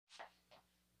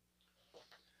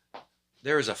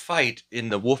there is a fight in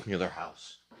the Wolfmuller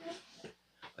house.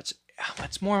 It's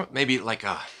it's more maybe like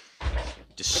a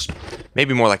dis-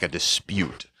 maybe more like a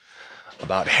dispute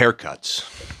about haircuts.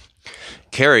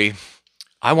 Carrie,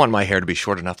 I want my hair to be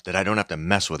short enough that I don't have to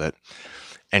mess with it,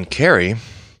 and Carrie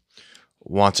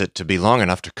wants it to be long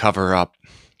enough to cover up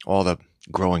all the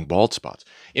growing bald spots.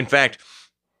 In fact,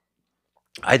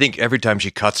 I think every time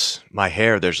she cuts my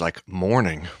hair, there's like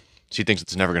mourning. She thinks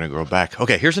it's never going to grow back.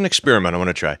 Okay, here's an experiment I want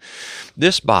to try.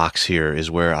 This box here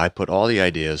is where I put all the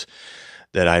ideas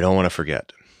that I don't want to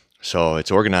forget. So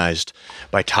it's organized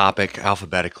by topic,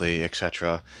 alphabetically,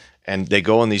 etc. And they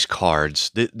go on these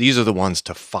cards. These are the ones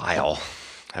to file.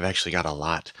 I've actually got a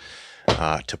lot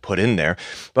to put in there.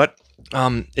 But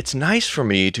it's nice for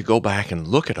me to go back and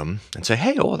look at them and say,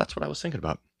 hey, oh, that's what I was thinking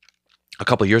about a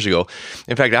couple of years ago.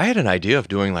 In fact, I had an idea of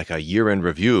doing like a year-end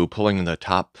review, pulling the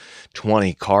top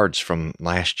 20 cards from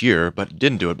last year, but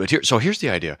didn't do it. But here's the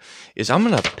idea: is I'm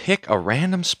going to pick a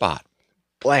random spot,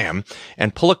 blam,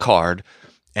 and pull a card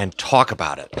and talk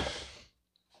about it.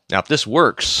 Now, if this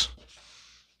works,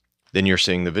 then you're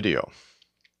seeing the video.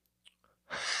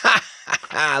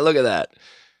 Look at that.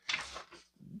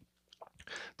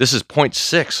 This is point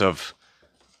 6 of,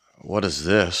 what is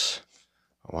this?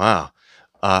 Wow.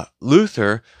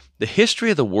 Luther, the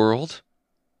history of the world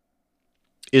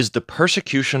is the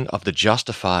persecution of the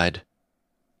justified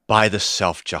by the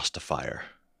self-justifier.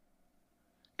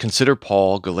 Consider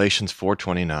Paul, Galatians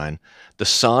 4:29, the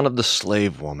son of the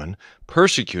slave woman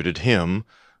persecuted him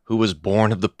who was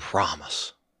born of the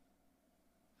promise.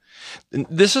 And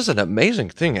this is an amazing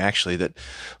thing, actually, that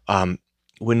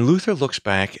when Luther looks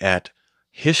back at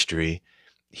history,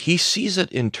 he sees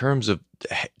it in terms of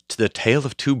the tale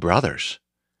of two brothers,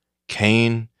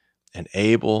 Cain and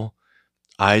Abel,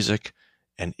 Isaac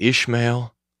and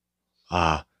Ishmael.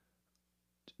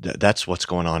 That's what's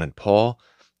going on in Paul,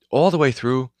 all the way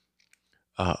through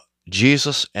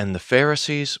Jesus and the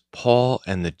Pharisees, Paul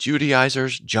and the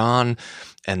Judaizers, John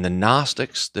and the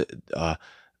Gnostics, the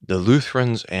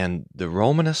Lutherans and the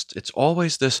Romanists. It's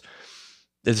always this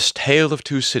tale of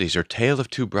two cities or tale of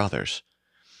two brothers.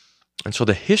 And so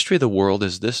the history of the world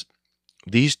is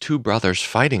these two brothers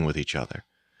fighting with each other.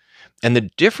 And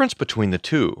the difference between the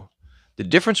two, the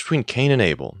difference between Cain and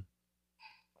Abel,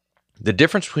 the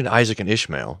difference between Isaac and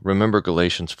Ishmael, remember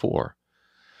Galatians 4,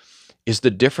 is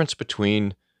the difference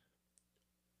between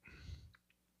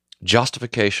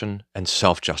justification and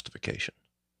self-justification,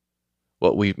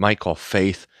 what we might call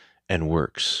faith and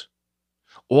works.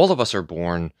 All of us are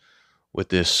born with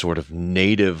this sort of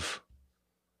native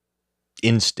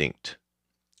instinct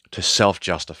to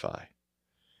self-justify.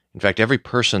 In fact, every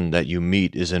person that you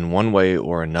meet is in one way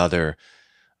or another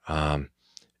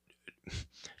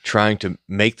trying to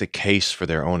make the case for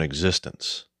their own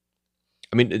existence.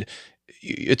 I mean,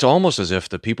 it's almost as if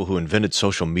the people who invented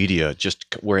social media just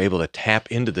were able to tap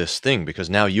into this thing, because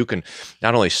now you can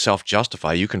not only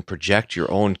self-justify, you can project your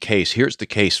own case. Here's the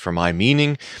case for my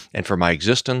meaning and for my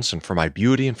existence and for my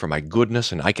beauty and for my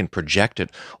goodness, and I can project it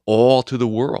all to the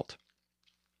world.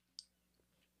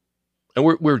 And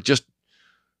we're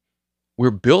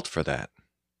built for that.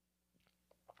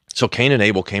 So Cain and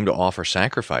Abel came to offer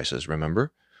sacrifices,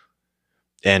 remember?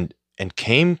 And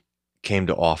Cain came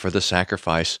to offer the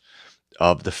sacrifice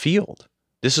of the field.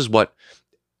 This is what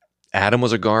Adam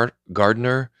was, a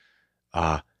gardener.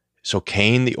 So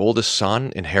Cain, the oldest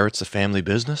son, inherits the family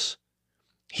business.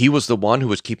 He was the one who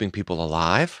was keeping people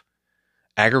alive.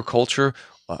 Agriculture,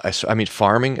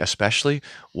 farming especially,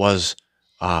 was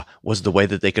the way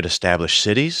that they could establish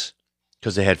cities,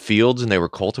 because they had fields and they were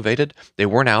cultivated. They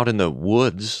weren't out in the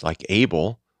woods like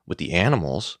Abel with the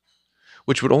animals,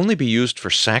 which would only be used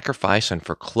for sacrifice and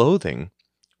for clothing.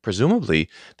 Presumably,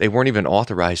 they weren't even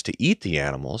authorized to eat the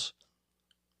animals.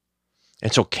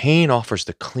 And so Cain offers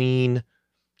the clean,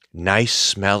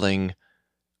 nice-smelling,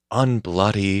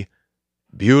 unbloody,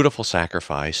 beautiful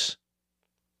sacrifice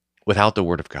without the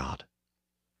word of God.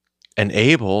 And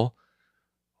Abel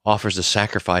offers the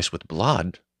sacrifice with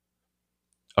blood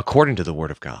according to the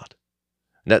word of God.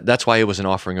 That's why it was an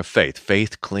offering of faith.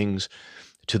 Faith clings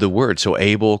to the word. So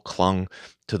Abel clung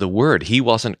to the word. He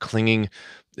wasn't clinging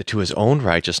to his own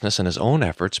righteousness and his own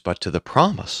efforts, but to the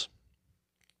promise.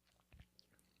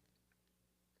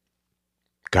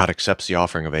 God accepts the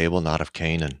offering of Abel, not of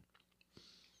Cain.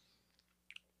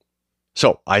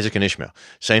 So Isaac and Ishmael,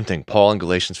 same thing. Paul in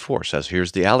Galatians 4 says,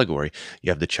 here's the allegory.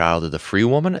 You have the child of the free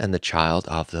woman and the child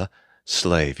of the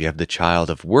slave. You have the child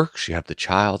of works. You have the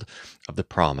child of the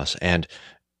promise. And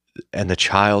the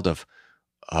child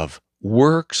of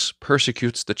works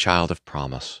persecutes the child of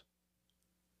promise.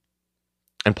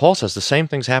 And Paul says the same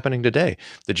thing's happening today.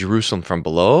 The Jerusalem from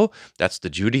below, that's the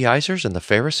Judaizers and the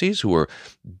Pharisees who are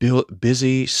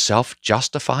busy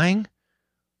self-justifying,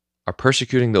 are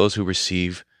persecuting those who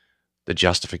receive the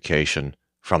justification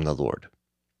from the Lord.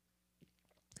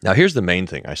 Now, here's the main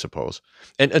thing, I suppose.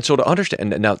 And so to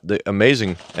understand, and now the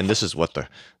amazing, and this is what the,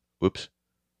 whoops,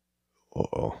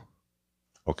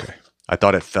 okay. I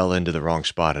thought it fell into the wrong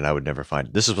spot and I would never find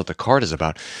it. This is what the card is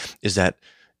about, is that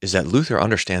Luther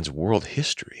understands world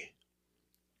history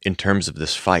in terms of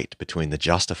this fight between the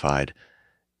justified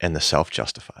and the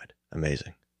self-justified.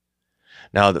 Amazing.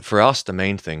 Now, for us, the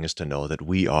main thing is to know that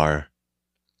we are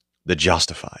the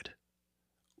justified.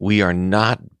 We are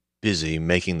not busy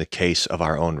making the case of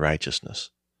our own righteousness.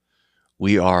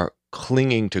 We are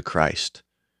clinging to Christ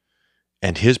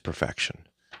and his perfection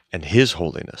and his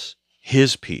holiness,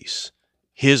 his peace,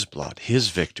 his blood, his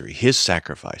victory, his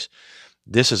sacrifice.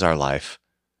 This is our life.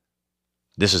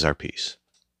 This is our peace.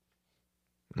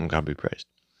 And God be praised.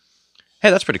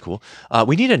 Hey, that's pretty cool.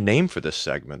 We need a name for this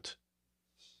segment.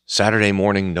 Saturday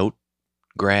morning note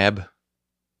grab.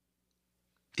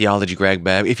 Theology grab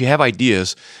bag. If you have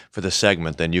ideas for the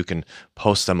segment, then you can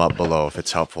post them up below if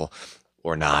it's helpful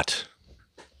or not.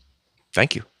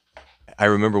 Thank you. I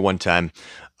remember one time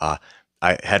I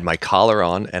had my collar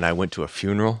on and I went to a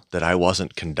funeral that I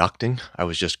wasn't conducting. I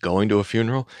was just going to a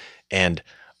funeral, and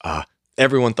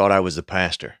everyone thought I was the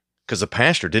pastor because the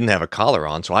pastor didn't have a collar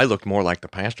on, so I looked more like the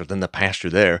pastor than the pastor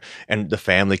there. And the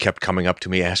family kept coming up to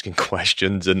me asking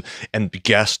questions, and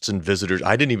guests and visitors.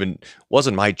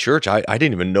 Wasn't my church. I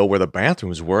didn't even know where the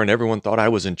bathrooms were, and everyone thought I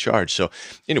was in charge. So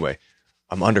anyway,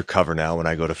 I'm undercover now when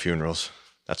I go to funerals.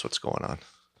 That's what's going on.